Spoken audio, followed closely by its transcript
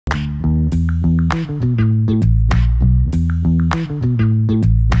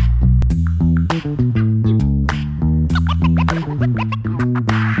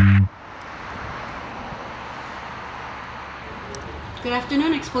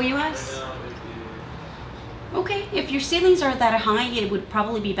Expo US? Okay, if your ceilings are that high, it would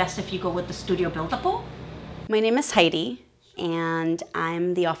probably be best if you go with the studio buildable. My name is Heidi, and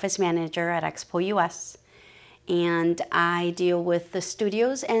I'm the office manager at Expo US, and I deal with the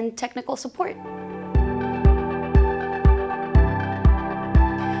studios and technical support.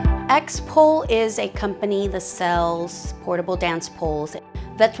 X-Pole is a company that sells portable dance poles.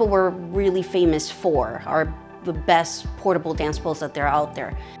 That's what we're really famous for, are the best portable dance poles that are out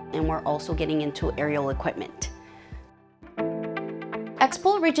there. And we're also getting into aerial equipment.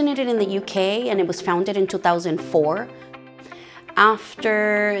 X-Pole originated in the UK and it was founded in 2004.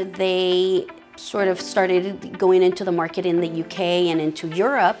 After they sort of started going into the market in the UK and into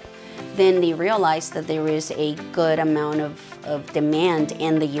Europe, then they realized that there is a good amount of demand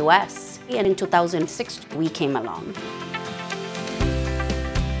in the US. And in 2006, we came along.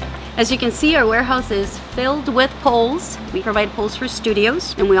 As you can see, our warehouse is filled with poles. We provide poles for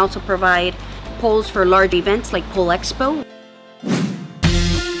studios, and we also provide poles for large events like Pole Expo.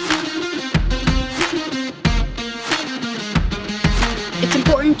 It's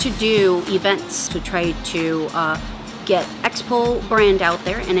important to do events to try to get X-Pole brand out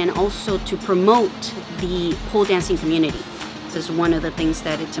there, and then also to promote the pole dancing community. This is one of the things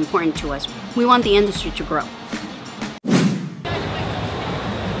that it's important to us. We want the industry to grow.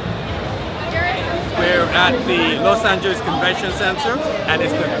 We're at the Los Angeles Convention Center, and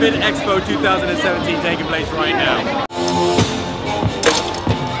it's the Fit Expo 2017 taking place right now.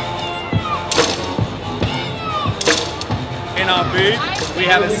 In our booth, we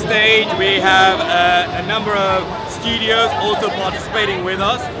have a stage, we have a number of studios also participating with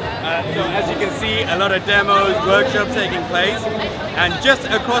us. So as you can see, a lot of demos, workshops taking place. And just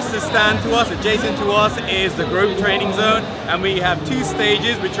across the stand to us, adjacent to us, is the group training zone. And we have two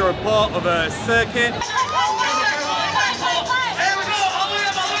stages which are a part of a circuit.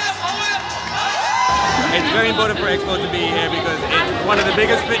 It's very important for Expo to be here because it's one of the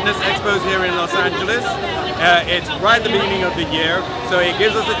biggest fitness expos here in Los Angeles. It's right at the beginning of the year, so it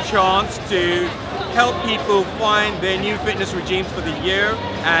gives us a chance to help people find their new fitness regimes for the year.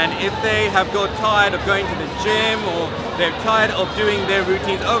 And if they have got tired of going to the gym or they're tired of doing their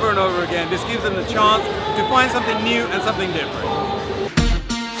routines over and over again, this gives them the chance to find something new and something different.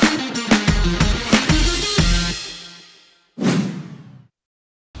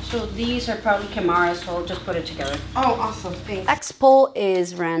 So these are probably Camaras, so I'll just put it together. Oh, awesome, thanks. X-Pole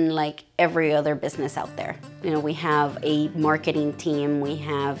is run like every other business out there. You know, we have a marketing team, we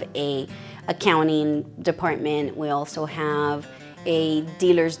have a accounting department, we also have a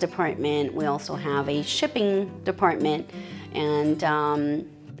dealers department, we also have a shipping department, and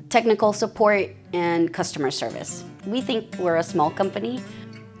technical support and customer service. We think we're a small company,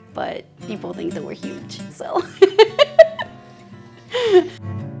 but people think that we're huge, so.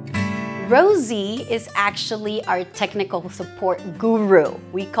 Rosie is actually our technical support guru.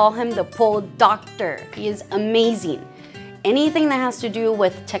 We call him the pole doctor. He is amazing. Anything that has to do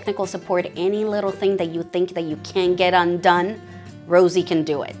with technical support, any little thing that you think that you can't get undone, Rosie can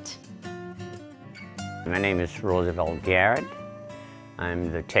do it. My name is Roosevelt Garrett.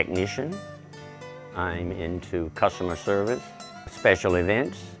 I'm the technician. I'm into customer service, special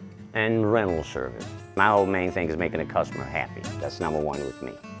events, and rental service. My whole main thing is making the customer happy. That's #1 with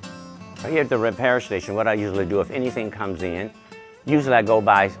me. Here at the repair station, what I usually do, if anything comes in, usually I go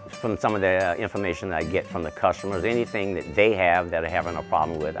by from some of the information that I get from the customers, anything that they have that are having a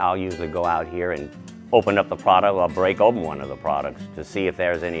problem with, I'll usually go out here and open up the product or break open one of the products to see if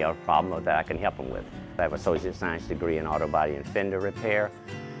there's any other problem that I can help them with. I have an associate science degree in auto body and fender repair.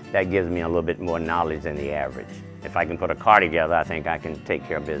 That gives me a little bit more knowledge than the average. If I can put a car together, I think I can take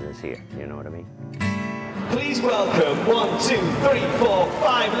care of business here, you know what I mean? Please welcome 1, 2, 3, 4,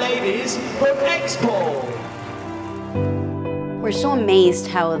 5 ladies from X-Pole. We're so amazed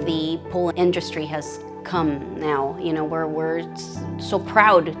how the pole industry has come now. You know, we're so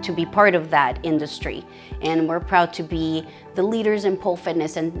proud to be part of that industry, and we're proud to be the leaders in pole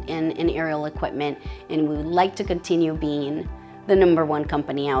fitness and in aerial equipment, and we would like to continue being the #1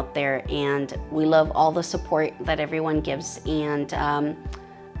 company out there, and we love all the support that everyone gives, and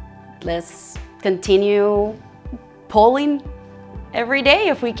let's continue polling every day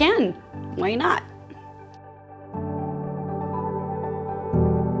if we can. Why not?